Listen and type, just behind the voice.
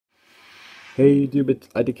Hey YouTube, it's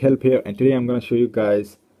iTech Help here, and today I'm gonna show you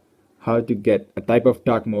guys how to get a type of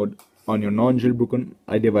dark mode on your non-jailbroken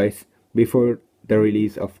iDevice before the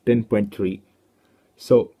release of 10.3.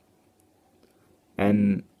 So,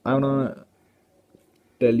 and I wanna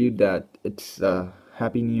tell you that it's a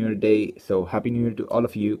Happy New Year day. So Happy New Year to all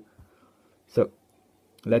of you. So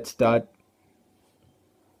let's start.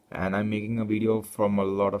 And I'm making a video from a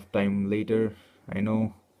lot of time later. I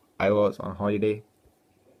know I was on holiday.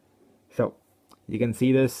 So you can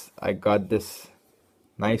see this. I got this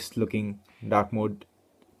nice looking dark mode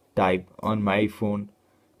type on my iPhone,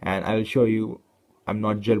 and I will show you I'm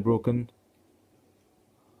not jailbroken.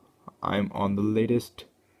 I'm on the latest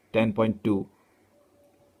 10.2.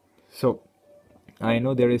 So I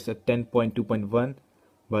know there is a 10.2.1,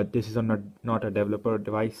 but this is not a developer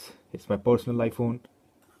device. It's my personal iPhone.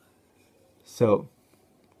 So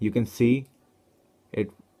you can see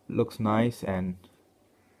it looks nice and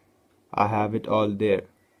I have it all there.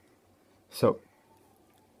 So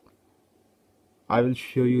I will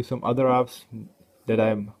show you some other apps that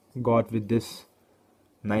I've got with this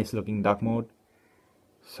nice looking dark mode.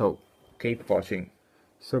 So keep watching.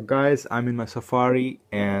 So guys, I'm in my Safari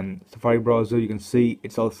and Safari browser. You can see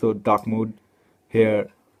it's also dark mode here,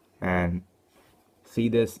 and see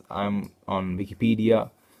this, I'm on Wikipedia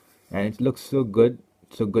and it looks so good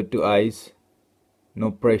to eyes,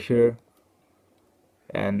 no pressure,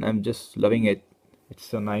 and I'm just loving it. It's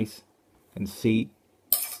so nice. And see,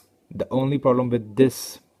 the only problem with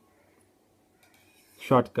this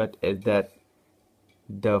shortcut is that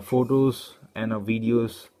the photos and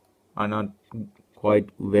videos are not quite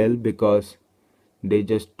well because they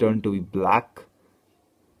just turn to be black,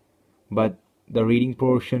 but the reading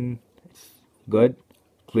portion is good,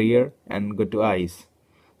 clear, and good to eyes.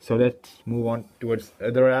 So let's move on towards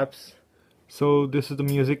other apps. So this is the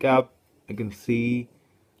music app. You can see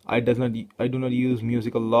I do not use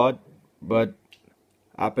music a lot, but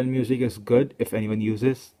Apple Music is good if anyone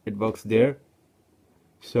uses. It works there.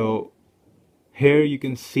 So here you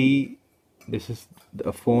can see this is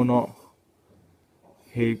the phone.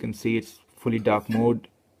 Here you can see it's fully dark mode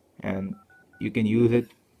and you can use it.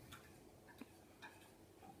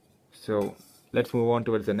 So let's move on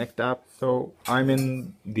towards the next app. So I'm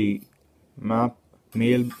in the map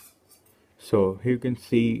mail. So here you can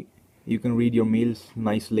see you can read your mails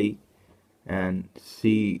nicely and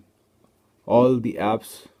see all the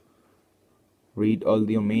apps, read all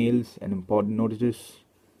your mails and important notices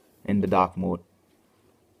in the dark mode.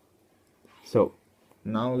 So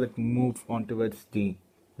now let's move on towards the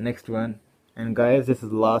next one. And guys, this is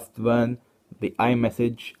the last one, the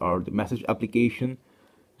iMessage or the message application.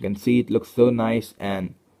 You can see it looks so nice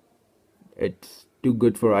and it's too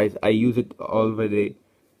good for eyes. I use it all the day,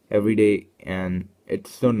 every day, and it's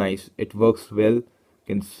so nice. It works well. You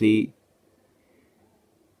can see,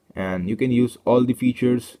 and you can use all the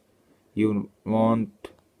features you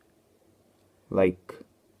want, like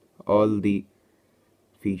all the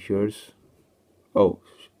features. Oh,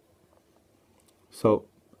 so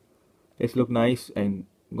it's look nice. I'm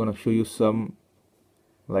gonna show you some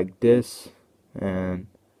like this, and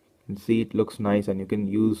you can see it looks nice and you can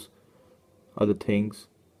use other things.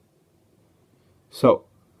 So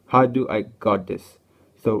how do I got this?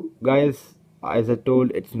 So guys, as I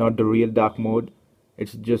told, it's not the real dark mode.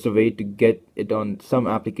 It's just a way to get it on some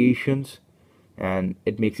applications, and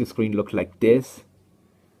it makes your screen look like this.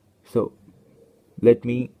 So let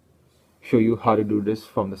me show you how to do this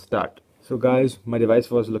from the start. So guys, my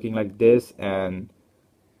device was looking like this, and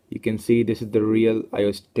you can see this is the real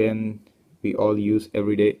iOS 10 we all use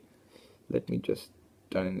every day. Let me just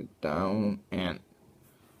turn it down, and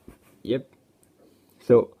yep.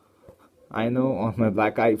 So I know on my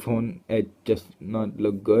black iPhone it just not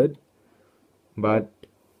look good, but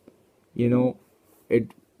you know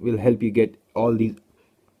it will help you get all these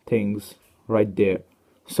things right there.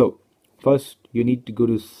 So first you need to go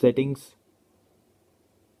to settings,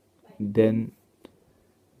 then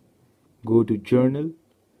go to journal,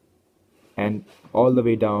 and all the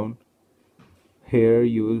way down here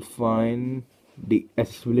you will find the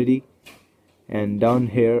accessibility, and down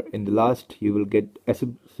here in the last you will get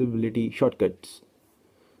accessibility shortcuts.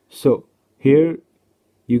 So here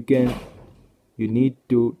you need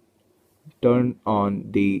to turn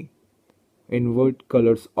on the invert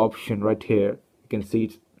colors option right here. You can see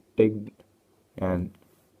it's tagged, and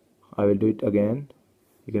I will do it again.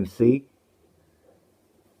 You can see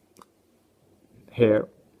here,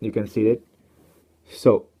 you can see it.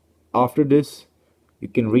 So after this you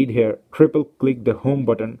can read here, triple click the home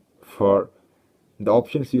button for the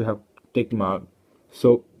options you have taken out.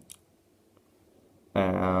 So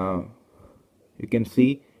you can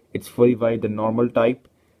see It's fully white, the normal type,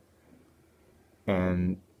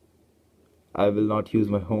 and I will not use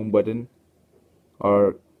my home button.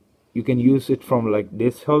 Or you can use it from like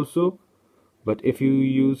this also, but if you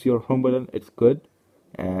use your home button, it's good.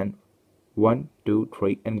 And 1 2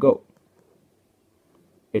 3 and go.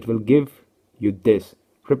 It will give you this.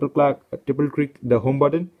 Triple click the home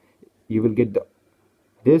button, you will get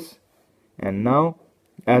this. And now,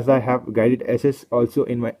 as I have guided SS also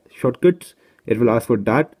in my shortcuts, it will ask for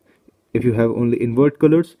that. If you have only invert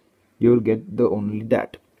colors, you will get the only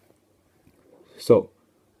that. So,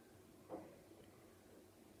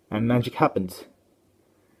 and magic happens,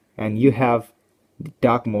 and you have the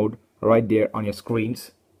dark mode right there on your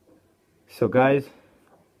screens. So guys,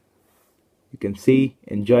 you can see,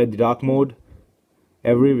 enjoy the dark mode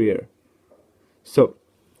everywhere. So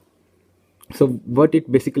what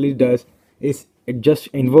it basically does is it just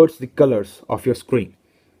inverts the colors of your screen.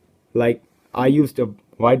 Like I used a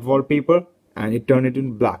white wallpaper and it turned it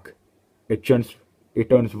in black. It turns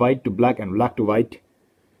white to black and black to white,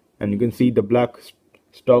 and you can see the black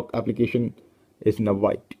stock application is in a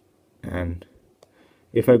white. And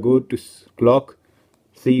if I go to clock,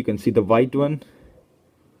 see, you can see the white one.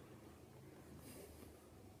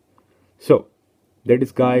 So that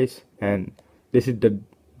is, guys, and this is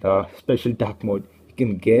the special dark mode you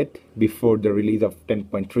can get before the release of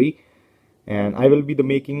 10.3. And I will be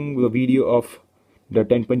making the video of the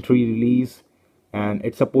 10.3 release, and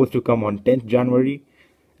it's supposed to come on 10th January,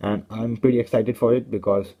 and I'm pretty excited for it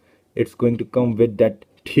because it's going to come with that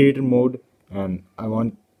theater mode, and I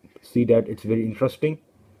want to see that. It's very interesting.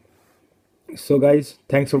 So guys,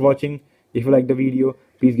 thanks for watching. If you like the video,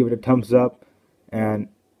 please give it a thumbs up, and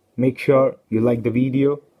make sure you like the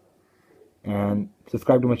video and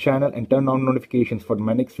subscribe to my channel and turn on notifications for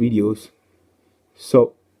my next videos.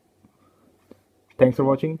 So thanks for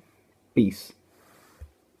watching. Peace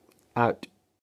out.